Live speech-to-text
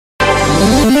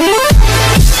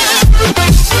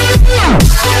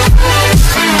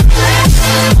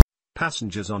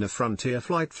Passengers on a Frontier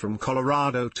flight from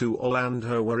Colorado to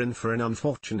Orlando were in for an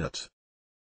unfortunate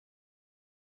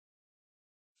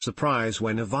surprise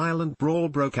when a violent brawl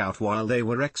broke out while they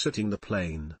were exiting the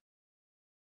plane.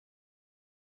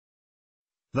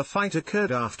 The fight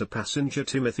occurred after passenger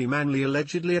Timothy Manley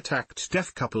allegedly attacked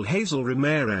deaf couple Hazel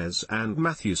Ramirez and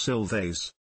Matthew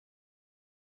Silvais'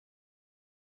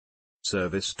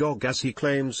 service dog as he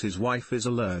claims his wife is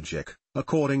allergic,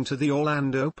 according to the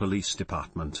Orlando Police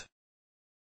Department.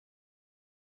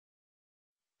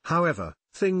 However,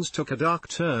 things took a dark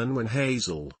turn when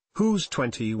Hazel, who's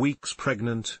 20 weeks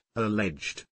pregnant,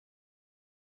 alleged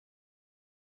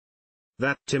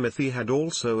that Timothy had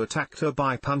also attacked her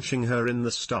by punching her in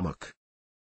the stomach.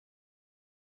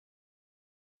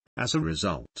 As a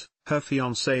result, her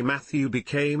fiancé Matthew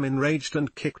became enraged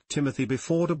and kicked Timothy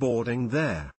before boarding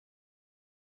their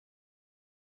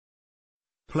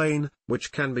plane,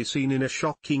 which can be seen in a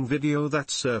shocking video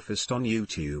that surfaced on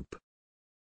YouTube.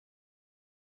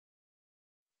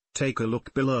 Take a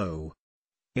look below.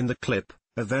 In the clip,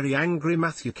 a very angry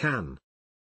Matthew can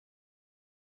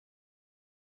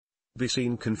be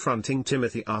seen confronting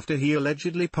Timothy after he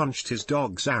allegedly punched his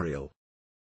dog Zariel.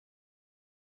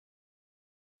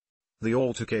 The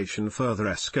altercation further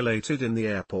escalated in the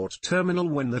airport terminal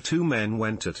when the two men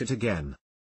went at it again,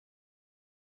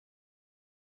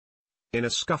 in a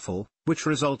scuffle, which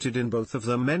resulted in both of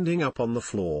them ending up on the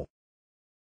floor.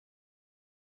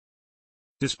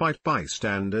 Despite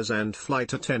bystanders and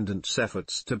flight attendants'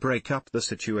 efforts to break up the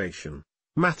situation,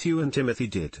 Matthew and Timothy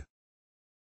did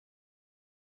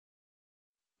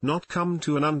not come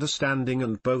to an understanding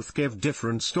and both gave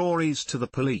different stories to the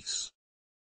police.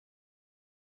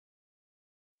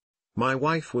 "My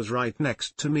wife was right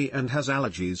next to me and has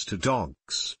allergies to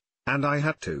dogs, and I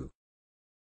had to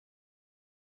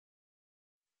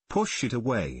push it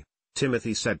away,"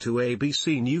 Timothy said to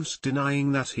ABC News,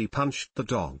 denying that he punched the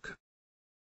dog.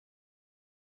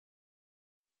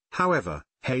 However,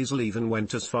 Hazel even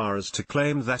went as far as to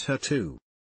claim that her two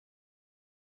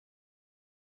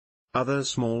other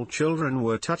small children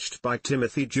were touched by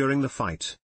Timothy during the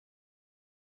fight.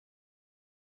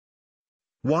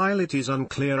 While it is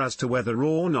unclear as to whether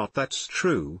or not that's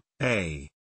true, a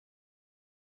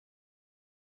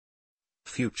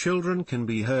few children can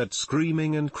be heard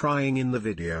screaming and crying in the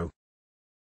video.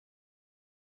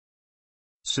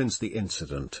 Since the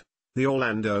incident, the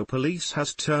Orlando police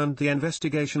has turned the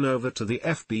investigation over to the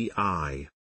FBI.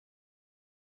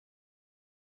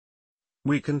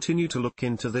 We continue to look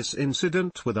into this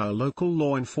incident with our local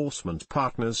law enforcement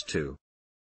partners to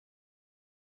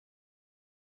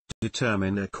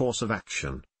determine a course of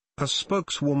action, a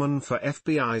spokeswoman for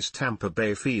FBI's Tampa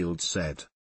Bay field said.